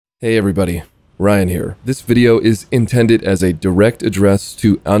Hey everybody, Ryan here. This video is intended as a direct address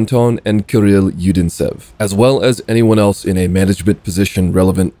to Anton and Kirill Yudintsev, as well as anyone else in a management position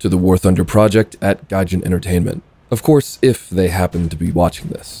relevant to the War Thunder project at Gaijin Entertainment. Of course, if they happen to be watching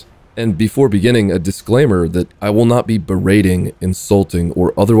this. And before beginning, a disclaimer that I will not be berating, insulting,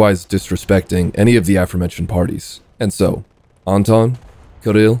 or otherwise disrespecting any of the aforementioned parties. And so, Anton,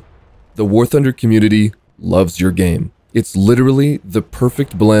 Kirill, the War Thunder community loves your game. It's literally the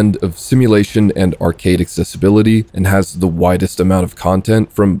perfect blend of simulation and arcade accessibility, and has the widest amount of content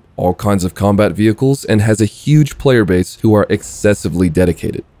from all kinds of combat vehicles, and has a huge player base who are excessively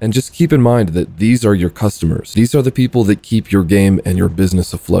dedicated. And just keep in mind that these are your customers. These are the people that keep your game and your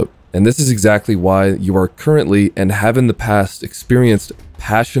business afloat. And this is exactly why you are currently, and have in the past, experienced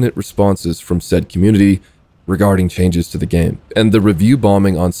passionate responses from said community regarding changes to the game. And the review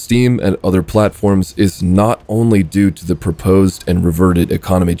bombing on Steam and other platforms is not only due to the proposed and reverted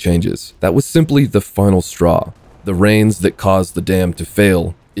economy changes. That was simply the final straw, the rains that caused the dam to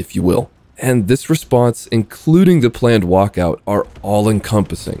fail, if you will. And this response, including the planned walkout, are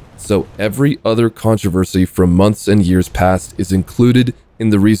all-encompassing. So every other controversy from months and years past is included in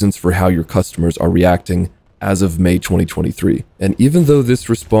the reasons for how your customers are reacting as of May 2023. And even though this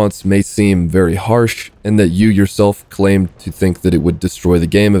response may seem very harsh, and that you yourself claimed to think that it would destroy the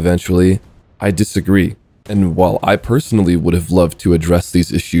game eventually, I disagree. And while I personally would have loved to address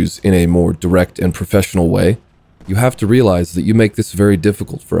these issues in a more direct and professional way, you have to realize that you make this very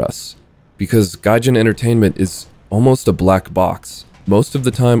difficult for us. Because Gaijin Entertainment is almost a black box. Most of the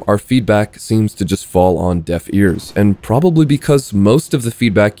time, our feedback seems to just fall on deaf ears, and probably because most of the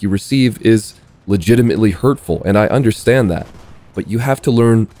feedback you receive is legitimately hurtful, and I understand that. But you have to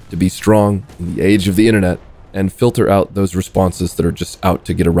learn to be strong in the age of the internet and filter out those responses that are just out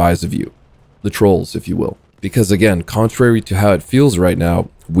to get a rise of you. The trolls, if you will. Because again, contrary to how it feels right now,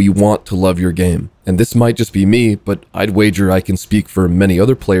 we want to love your game. And this might just be me, but I'd wager I can speak for many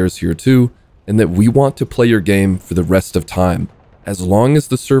other players here too, and that we want to play your game for the rest of time. As long as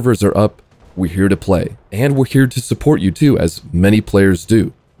the servers are up, we're here to play. And we're here to support you too, as many players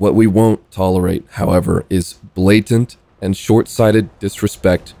do. What we won't tolerate, however, is blatant and short-sighted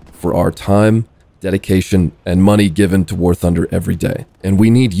disrespect for our time, dedication, and money given to War Thunder every day. And we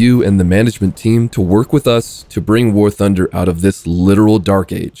need you and the management team to work with us to bring War Thunder out of this literal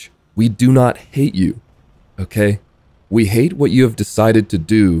dark age. We do not hate you, okay? We hate what you have decided to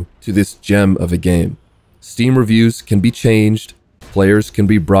do to this gem of a game. Steam reviews can be changed, players can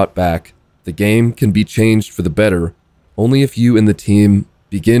be brought back, the game can be changed for the better, only if you and the team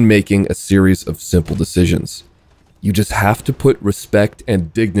begin making a series of simple decisions. You just have to put respect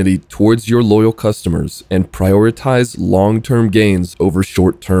and dignity towards your loyal customers and prioritize long-term gains over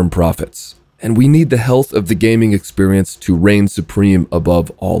short-term profits. And we need the health of the gaming experience to reign supreme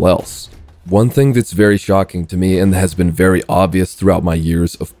above all else. One thing that's very shocking to me, and has been very obvious throughout my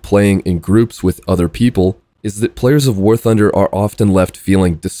years of playing in groups with other people, is that players of War Thunder are often left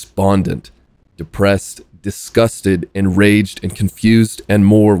feeling despondent, depressed, disgusted, enraged, and confused, and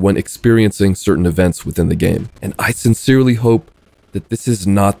more when experiencing certain events within the game. And I sincerely hope that this is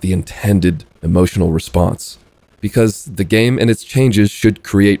not the intended emotional response. Because the game and its changes should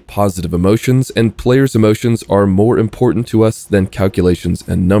create positive emotions, and players' emotions are more important to us than calculations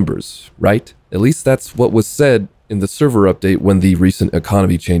and numbers, right? At least that's what was said in the server update when the recent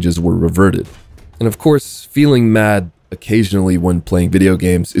economy changes were reverted. And of course, feeling mad occasionally when playing video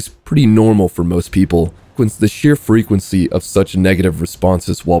games is pretty normal for most people. The sheer frequency of such negative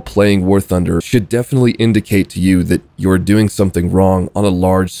responses while playing War Thunder should definitely indicate to you that you're doing something wrong on a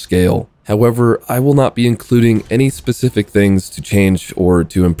large scale. However, I will not be including any specific things to change or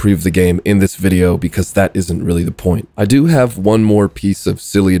to improve the game in this video, because that isn't really the point. I do have one more piece of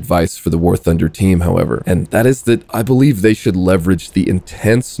silly advice for the War Thunder team, however, and that is that I believe they should leverage the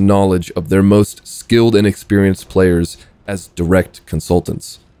intense knowledge of their most skilled and experienced players as direct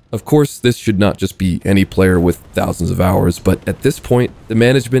consultants. Of course, this should not just be any player with thousands of hours, but at this point, the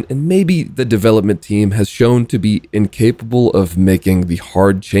management and maybe the development team has shown to be incapable of making the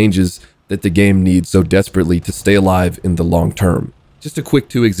hard changes that the game needs so desperately to stay alive in the long term. Just a quick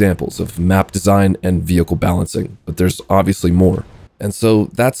 2 examples of map design and vehicle balancing, but there's obviously more. And so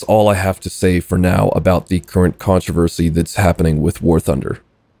that's all I have to say for now about the current controversy that's happening with War Thunder.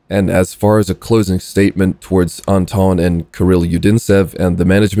 And as far as a closing statement towards Anton and Kirill Yudintsev and the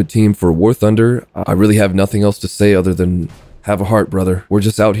management team for War Thunder, I really have nothing else to say other than have a heart, brother. We're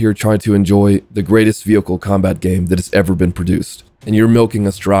just out here trying to enjoy the greatest vehicle combat game that has ever been produced. And you're milking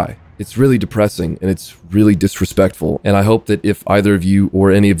us dry. It's really depressing and it's really disrespectful. And I hope that if either of you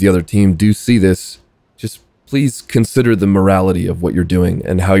or any of the other team do see this, just please consider the morality of what you're doing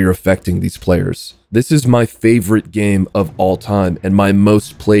and how you're affecting these players. This is my favorite game of all time and my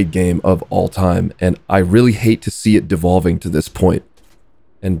most played game of all time, and I really hate to see it devolving to this point.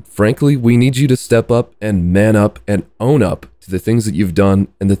 And frankly, we need you to step up and man up and own up to the things that you've done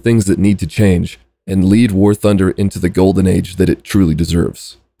and the things that need to change, and lead War Thunder into the golden age that it truly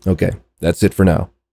deserves. Okay, that's it for now.